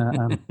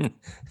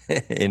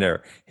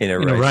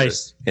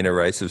race. In a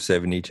race of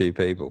 72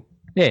 people.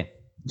 Yeah.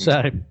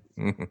 So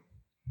that's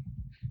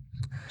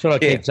what I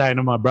keep saying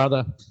to my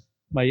brother,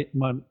 my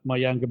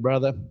younger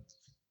brother.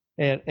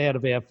 Out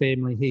of our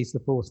family, he's the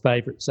fourth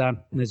favourite son,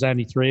 and there's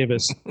only 3 of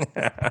us.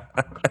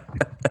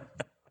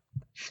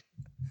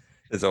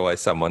 There's always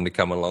someone to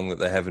come along that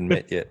they haven't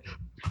met yet.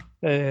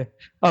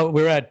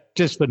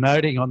 Just for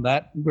noting on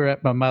that, we're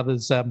at my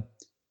mother's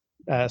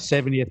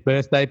 70th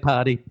birthday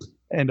party,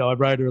 and I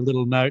wrote her a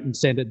little note and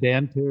sent it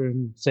down to her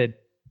and said,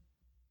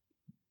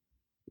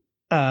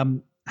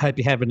 hope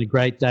you're having a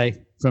great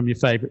day from your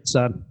favourite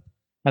son,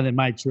 and then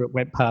made sure it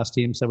went past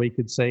him so he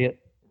could see it.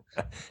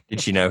 Did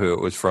she know who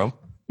it was from?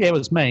 Yeah, it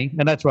was me,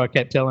 and that's why I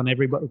kept telling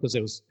everybody, because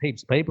there was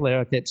heaps of people there.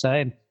 I kept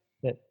saying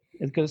that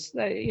because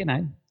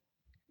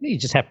you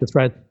just have to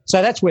throw.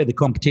 So that's where the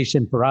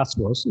competition for us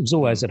was. It was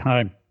always at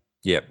home.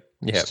 Yep.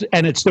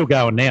 And it's still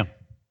going now.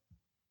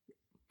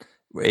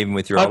 Even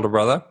with your older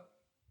brother?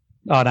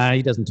 Oh, no,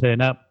 he doesn't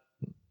turn up.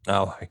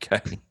 Oh,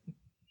 okay.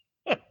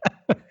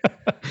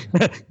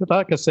 But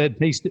like I said,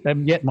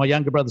 yet my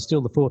younger brother's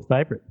still the fourth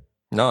favourite.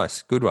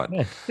 Nice. Good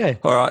one. Yeah.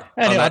 All right.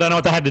 Anyway, I don't know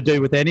what that had to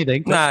do with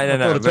anything.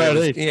 No.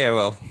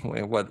 Well,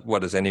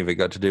 what has any of it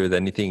got to do with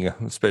anything,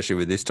 especially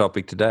with this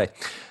topic today?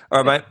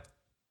 All right, mate.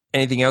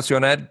 Anything else you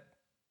want to add?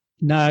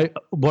 No,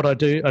 what I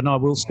do, and I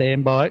will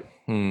stand by it,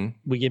 Mm.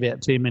 we give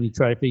out too many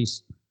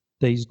trophies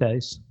these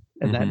days,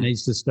 and that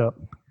needs to stop.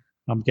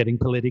 I'm getting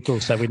political,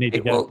 so we need to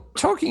go. Well,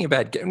 talking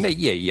about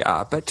you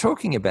are, but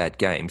talking about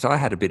games, I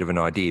had a bit of an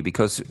idea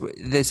because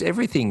there's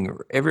everything.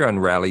 Everyone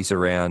rallies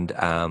around,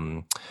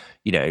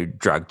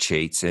 drug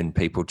cheats and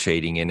people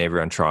cheating, and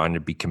everyone trying to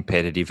be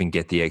competitive and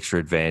get the extra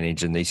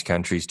advantage. And these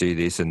countries do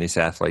this, and this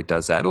athlete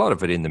does that. A lot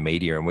of it in the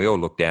media, and we all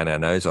look down our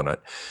nose on it.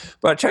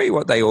 But I tell you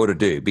what they ought to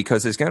do,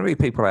 because there's going to be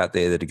people out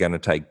there that are going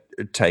to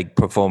take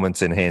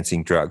performance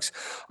enhancing drugs.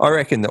 I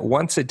reckon that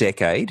once a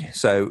decade,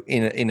 so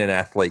in an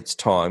athlete's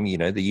time,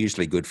 they're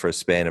usually good for a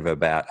span of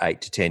about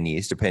 8 to 10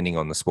 years, depending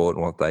on the sport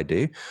and what they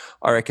do.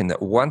 I reckon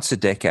that once a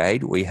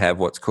decade we have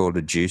what's called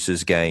a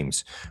juices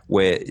games,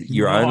 where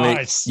you're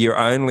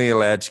only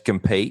allowed to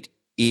compete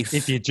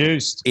if you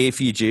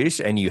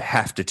juiced, and you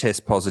have to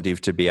test positive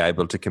to be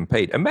able to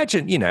compete.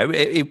 Imagine,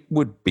 it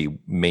would be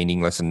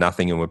meaningless and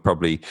nothing, and we're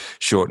probably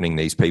shortening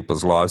these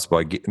people's lives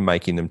by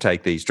making them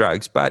take these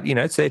drugs. But,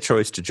 it's their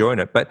choice to join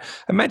it. But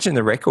imagine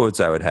the records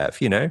they would have,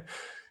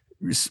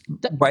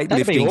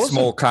 weightlifting, awesome.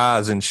 Small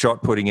cars and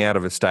shot putting out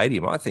of a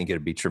stadium. I think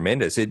it'd be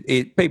tremendous.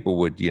 People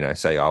would,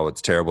 say, oh,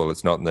 it's terrible,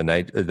 it's not in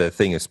the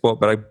thing of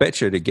sport. But I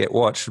bet you to get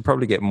watched, it'd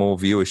probably get more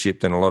viewership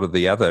than a lot of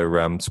the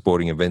other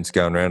sporting events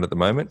going around at the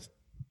moment.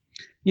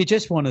 You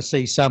just want to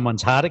see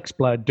someone's heart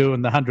explode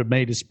doing the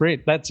 100-metre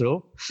sprint, that's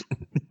all.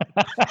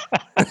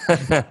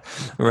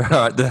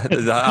 Right, the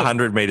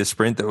 100-metre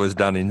sprint that was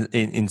done in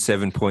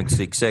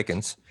 7.6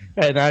 seconds.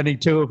 And only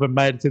 2 of them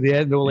made it to the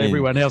end.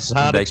 Everyone else's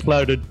heart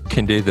exploded.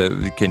 Can do the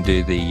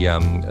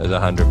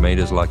 100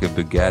 metres like a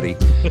Bugatti.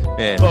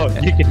 Yeah. Oh,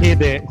 you can hear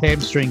their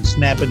hamstring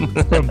snapping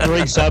from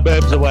 3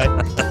 suburbs away,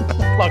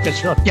 like a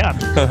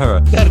shotgun. All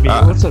right. That'd be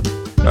awesome.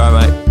 All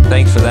right, mate.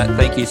 Thanks for that.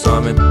 Thank you,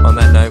 Simon. On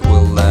that note,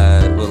 we'll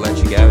let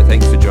you go.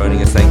 Thanks for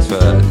joining us. Thanks for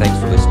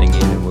listening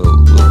in, and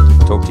we'll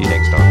talk to you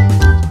next time.